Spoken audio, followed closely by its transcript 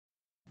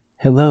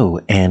Hello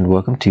and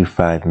welcome to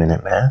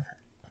 5-Minute Math.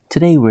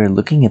 Today we're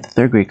looking at the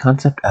third grade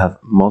concept of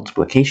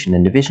multiplication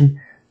and division,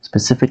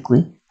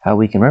 specifically how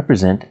we can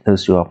represent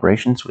those two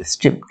operations with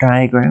strip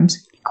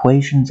diagrams,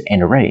 equations,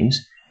 and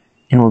arrays,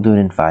 and we'll do it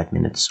in 5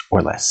 minutes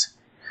or less.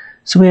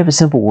 So we have a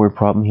simple word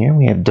problem here.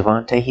 We have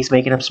Devontae. He's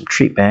making up some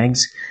treat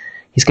bags.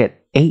 He's got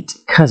 8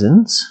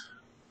 cousins,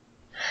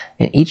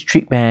 and each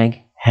treat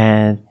bag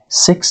had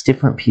 6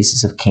 different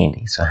pieces of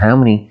candy. So how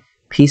many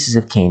pieces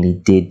of candy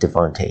did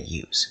Devontae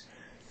use?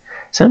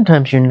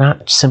 Sometimes you're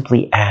not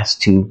simply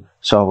asked to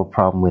solve a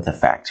problem with a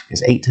fact,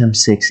 because 8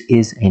 times 6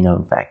 is a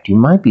known fact. You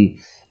might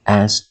be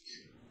asked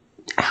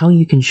how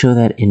you can show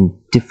that in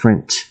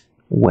different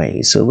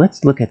ways. So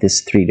let's look at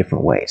this 3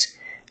 different ways.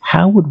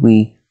 How would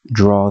we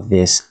draw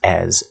this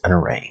as an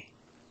array?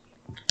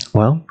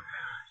 Well,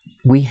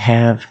 we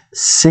have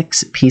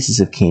 6 pieces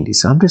of candy,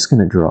 so I'm just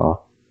going to draw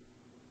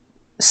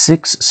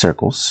 6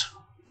 circles.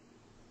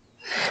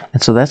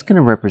 And so that's going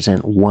to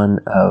represent one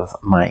of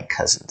my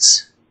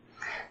cousins.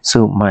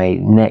 So my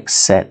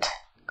next set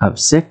of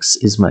 6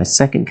 is my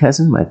second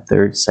cousin. My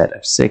third set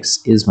of 6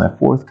 is my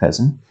fourth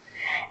cousin.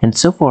 And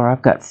so far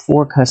I've got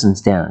 4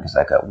 cousins down because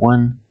I've got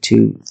 1,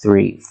 2,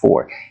 3,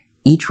 4.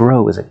 Each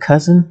row is a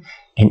cousin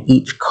and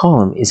each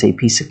column is a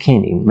piece of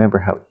candy. Remember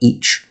how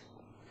each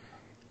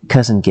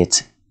cousin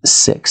gets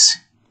 6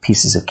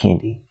 pieces of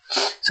candy.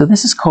 So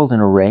this is called an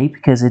array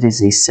because it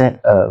is a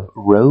set of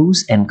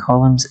rows and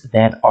columns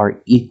that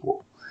are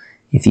equal.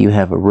 If you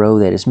have a row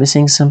that is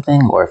missing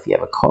something, or if you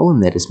have a column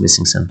that is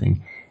missing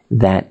something,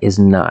 that is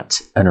not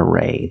an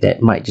array.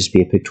 That might just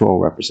be a pictorial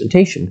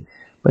representation,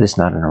 but it's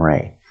not an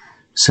array.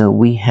 So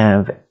we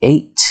have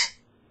 8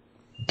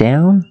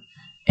 down,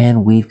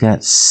 and we've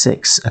got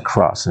 6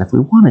 across. And if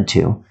we wanted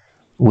to,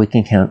 we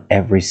can count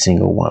every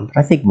single one. But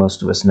I think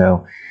most of us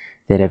know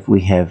that if we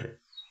have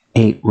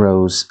 8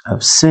 rows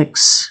of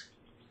 6,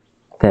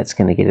 that's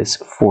going to get us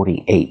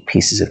 48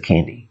 pieces of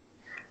candy.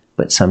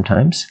 But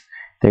sometimes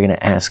they're going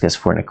to ask us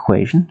for an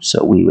equation,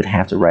 so we would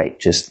have to write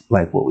just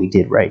like what we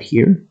did right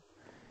here.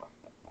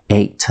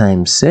 8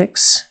 times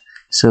 6.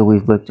 So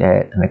we've looked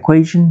at an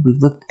equation,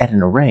 we've looked at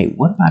an array.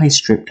 What about a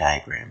strip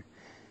diagram?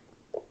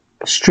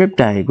 Strip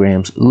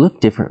diagrams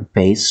look different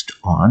based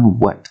on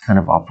what kind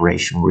of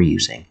operation we're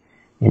using.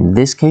 In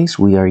this case,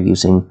 we are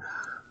using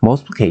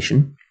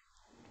multiplication,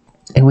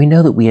 and we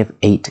know that we have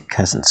 8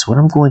 cousins. So what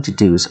I'm going to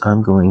do is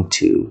I'm going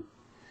to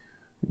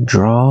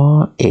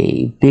draw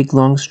a big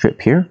long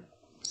strip here,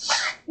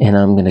 and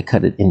I'm going to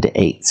cut it into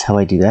 8s. How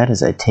I do that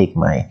is I take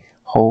my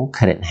whole,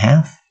 cut it in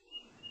half,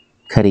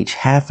 cut each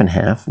half in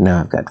half.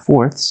 Now I've got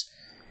fourths.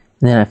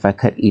 And then if I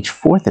cut each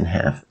fourth in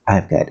half,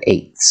 I've got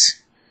 8s.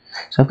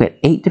 So I've got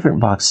 8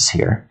 different boxes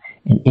here,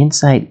 and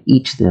inside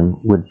each of them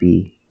would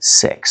be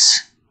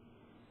 6.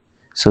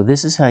 So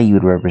this is how you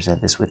would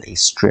represent this with a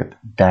strip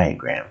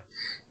diagram.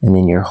 And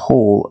then your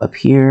whole up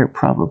here,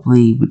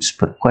 probably we just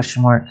put a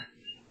question mark.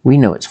 We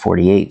know it's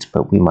 48,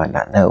 but we might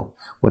not know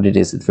what it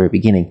is at the very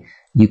beginning.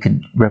 You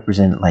could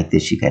represent it like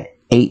this. You got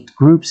 8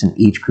 groups, and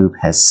each group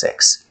has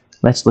 6.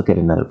 Let's look at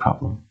another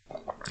problem.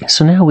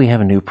 So now we have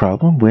a new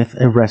problem with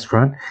a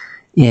restaurant.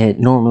 It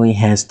normally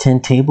has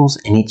 10 tables,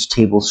 and each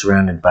table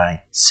surrounded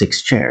by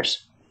 6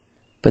 chairs.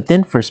 But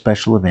then for a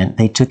special event,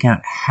 they took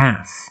out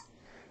half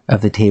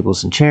of the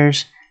tables and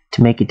chairs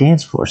to make a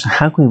dance floor. So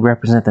how can we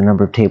represent the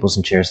number of tables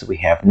and chairs that we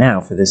have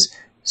now for this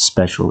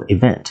special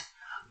event?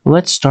 Well,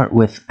 let's start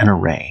with an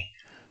array.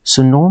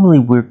 So normally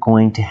we're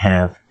going to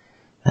have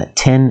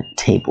 10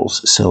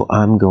 tables. So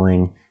I'm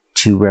going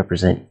to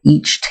represent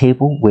each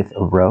table with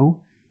a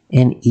row,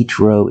 and each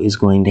row is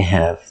going to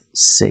have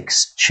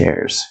 6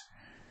 chairs.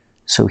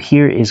 So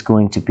here is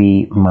going to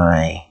be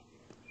my,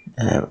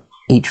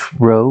 each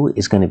row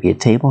is going to be a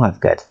table. I've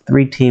got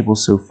 3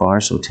 tables so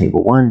far, so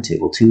table 1,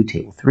 table 2,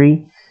 table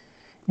 3,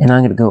 and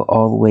I'm going to go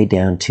all the way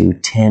down to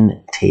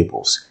 10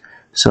 tables.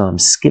 So I'm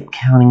skip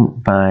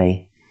counting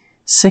by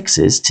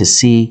 6s to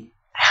see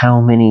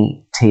how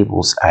many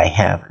tables I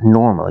have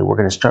normally. We're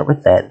going to start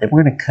with that, then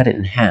we're going to cut it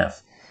in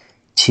half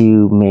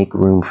to make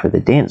room for the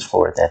dance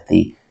floor that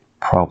the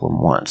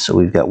problem wants. So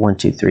we've got 1,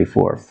 2, 3,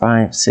 4,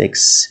 5,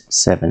 6,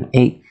 7,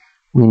 8.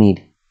 We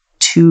need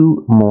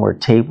 2 more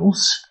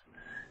tables.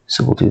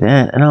 So we'll do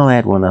that, and I'll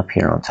add one up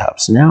here on top.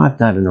 So now I've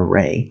got an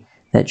array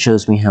that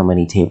shows me how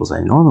many tables I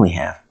normally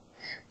have.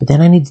 But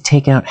then I need to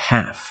take out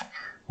half.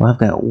 Well, I've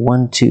got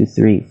 1, 2,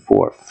 3,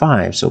 4,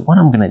 5. So what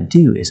I'm going to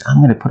do is I'm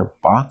going to put a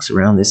box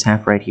around this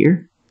half right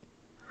here,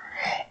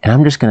 and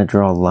I'm just going to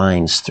draw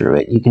lines through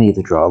it. You can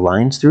either draw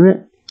lines through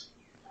it,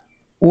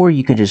 or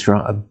you can just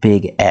draw a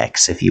big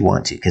X if you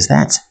want to, because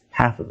that's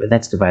half of it.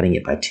 That's dividing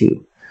it by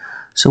 2.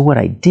 So what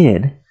I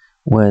did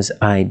was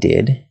I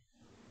did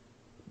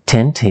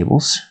 10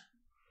 tables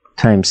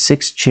times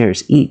 6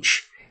 chairs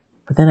each,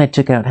 but then I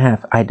took out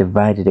half. I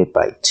divided it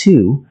by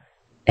 2,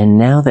 and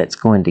now that's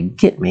going to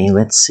get me,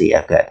 let's see,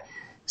 I've got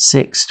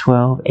 6,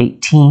 12,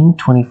 18,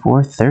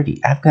 24, 30.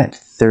 I've got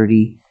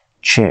 30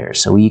 chairs.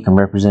 So you can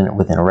represent it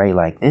with an array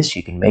like this.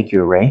 You can make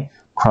your array,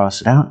 cross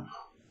it out,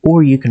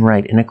 or you can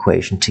write an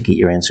equation to get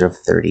your answer of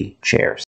 30 chairs.